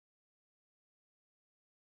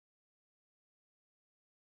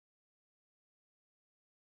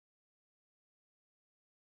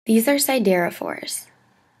These are siderophores.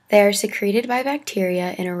 They are secreted by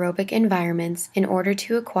bacteria in aerobic environments in order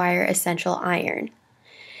to acquire essential iron.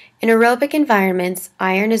 In aerobic environments,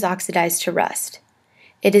 iron is oxidized to rust.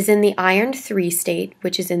 It is in the iron 3 state,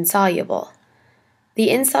 which is insoluble. The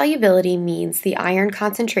insolubility means the iron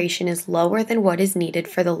concentration is lower than what is needed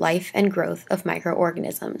for the life and growth of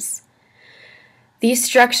microorganisms. These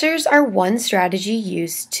structures are one strategy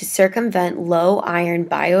used to circumvent low iron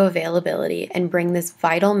bioavailability and bring this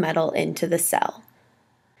vital metal into the cell.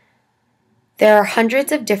 There are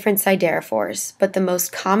hundreds of different siderophores, but the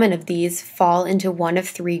most common of these fall into one of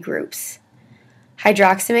three groups: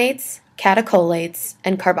 hydroxymates, catecholates,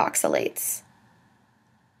 and carboxylates.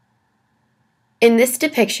 In this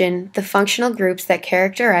depiction, the functional groups that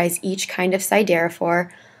characterize each kind of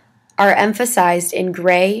siderophore are emphasized in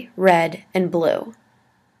gray, red, and blue.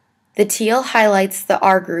 The teal highlights the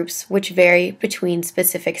R groups, which vary between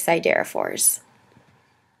specific siderophores.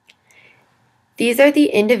 These are the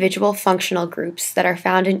individual functional groups that are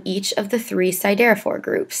found in each of the three siderophore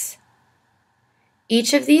groups.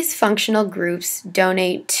 Each of these functional groups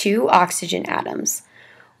donate 2 oxygen atoms,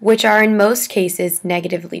 which are in most cases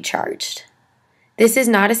negatively charged. This is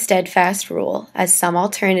not a steadfast rule, as some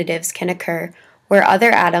alternatives can occur where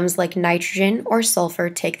other atoms like nitrogen or sulfur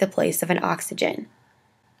take the place of an oxygen.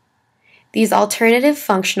 These alternative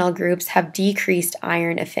functional groups have decreased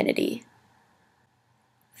iron affinity.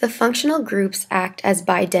 The functional groups act as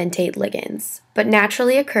bidentate ligands, but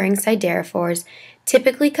naturally occurring siderophores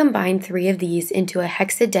typically combine 3 of these into a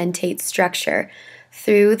hexadentate structure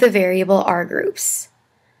through the variable R groups.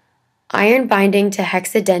 Iron binding to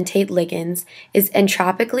hexadentate ligands is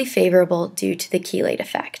entropically favorable due to the chelate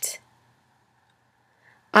effect.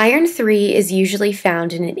 Iron 3 is usually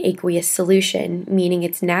found in an aqueous solution, meaning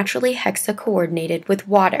it's naturally hexacoordinated with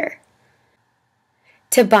water.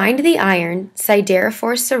 To bind the iron,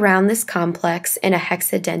 siderophores surround this complex in a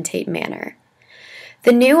hexadentate manner.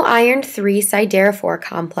 The new iron 3 siderophore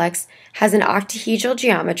complex has an octahedral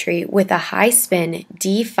geometry with a high spin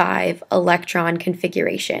d5 electron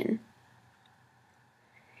configuration.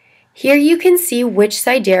 Here you can see which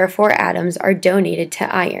siderophore atoms are donated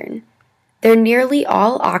to iron. They're nearly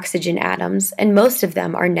all oxygen atoms, and most of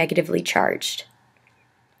them are negatively charged.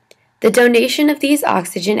 The donation of these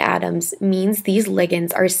oxygen atoms means these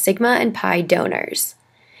ligands are sigma and pi donors,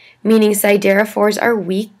 meaning siderophores are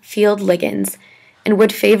weak field ligands and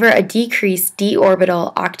would favor a decreased d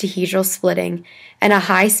orbital octahedral splitting and a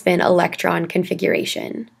high spin electron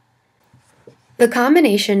configuration. The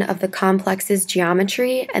combination of the complex's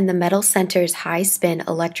geometry and the metal center's high spin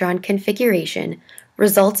electron configuration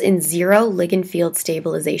results in 0 ligand field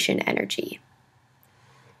stabilization energy.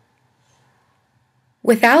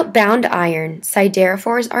 Without bound iron,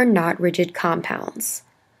 siderophores are not rigid compounds.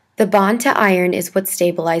 The bond to iron is what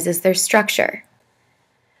stabilizes their structure.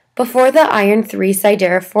 Before the iron 3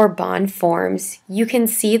 siderophore bond forms, you can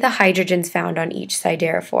see the hydrogens found on each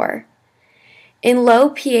siderophore. In low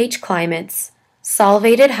pH climates,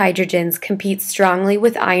 solvated hydrogens compete strongly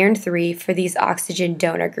with iron 3 for these oxygen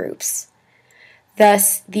donor groups.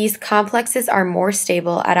 Thus, these complexes are more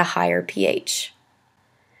stable at a higher pH.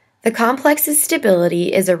 The complex's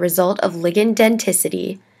stability is a result of ligand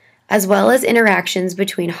denticity, as well as interactions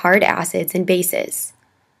between hard acids and bases.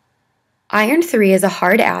 Iron 3 is a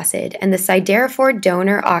hard acid, and the siderophore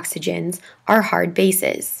donor oxygens are hard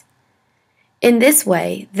bases. In this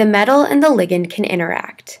way, the metal and the ligand can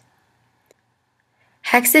interact.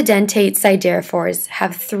 Hexadentate siderophores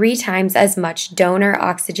have 3 times as much donor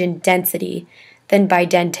oxygen density than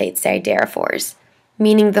bidentate siderophores,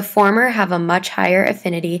 meaning the former have a much higher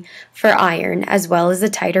affinity for iron as well as a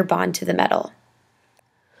tighter bond to the metal.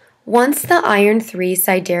 Once the iron 3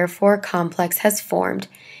 siderophore complex has formed,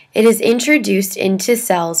 it is introduced into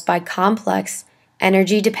cells by complex,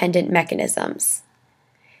 energy-dependent mechanisms.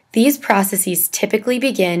 These processes typically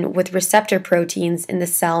begin with receptor proteins in the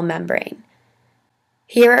cell membrane.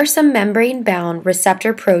 Here are some membrane-bound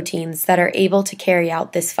receptor proteins that are able to carry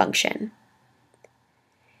out this function.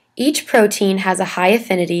 Each protein has a high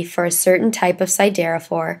affinity for a certain type of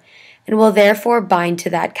siderophore and will therefore bind to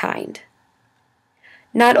that kind.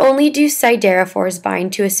 Not only do siderophores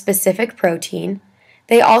bind to a specific protein,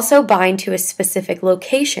 they also bind to a specific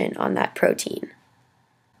location on that protein.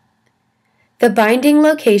 The binding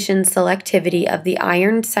location selectivity of the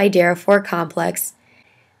iron siderophore complex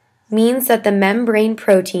means that the membrane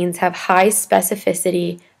proteins have high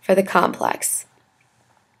specificity for the complex.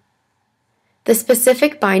 The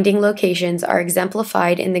specific binding locations are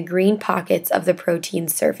exemplified in the green pockets of the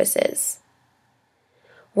protein's surfaces.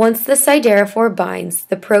 Once the siderophore binds,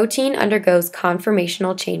 the protein undergoes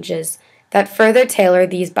conformational changes that further tailor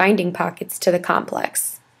these binding pockets to the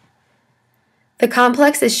complex. The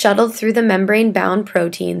complex is shuttled through the membrane-bound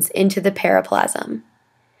proteins into the periplasm.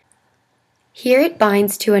 Here it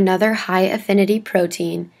binds to another high-affinity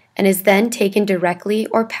protein and is then taken directly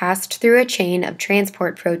or passed through a chain of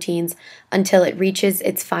transport proteins until it reaches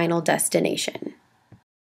its final destination.